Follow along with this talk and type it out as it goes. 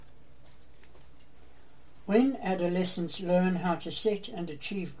When adolescents learn how to set and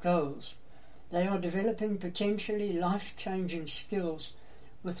achieve goals, they are developing potentially life-changing skills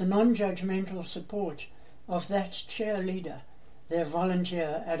with the non-judgmental support of that cheerleader, their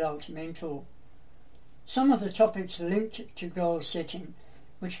volunteer adult mentor. Some of the topics linked to goal setting,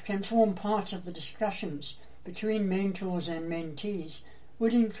 which can form part of the discussions between mentors and mentees,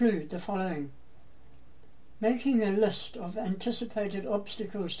 would include the following: making a list of anticipated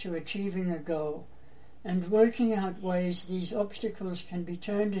obstacles to achieving a goal and working out ways these obstacles can be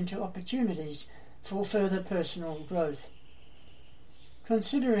turned into opportunities for further personal growth.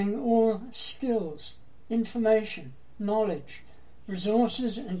 Considering all skills, information, knowledge,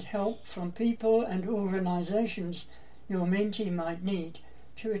 resources and help from people and organizations your mentee might need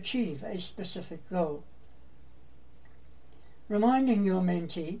to achieve a specific goal. Reminding your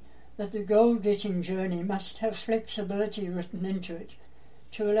mentee that the goal-getting journey must have flexibility written into it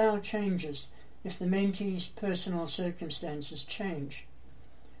to allow changes if the mentee's personal circumstances change.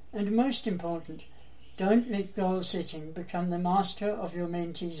 And most important, don't let goal setting become the master of your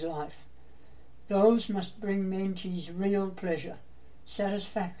mentee's life. Goals must bring mentees real pleasure,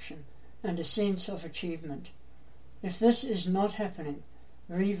 satisfaction, and a sense of achievement. If this is not happening,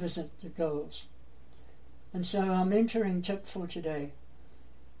 revisit the goals. And so our mentoring tip for today: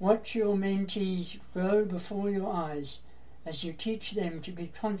 watch your mentees grow before your eyes as you teach them to be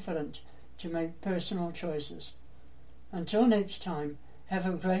confident to make personal choices. Until next time, have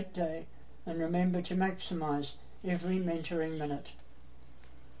a great day and remember to maximize every mentoring minute.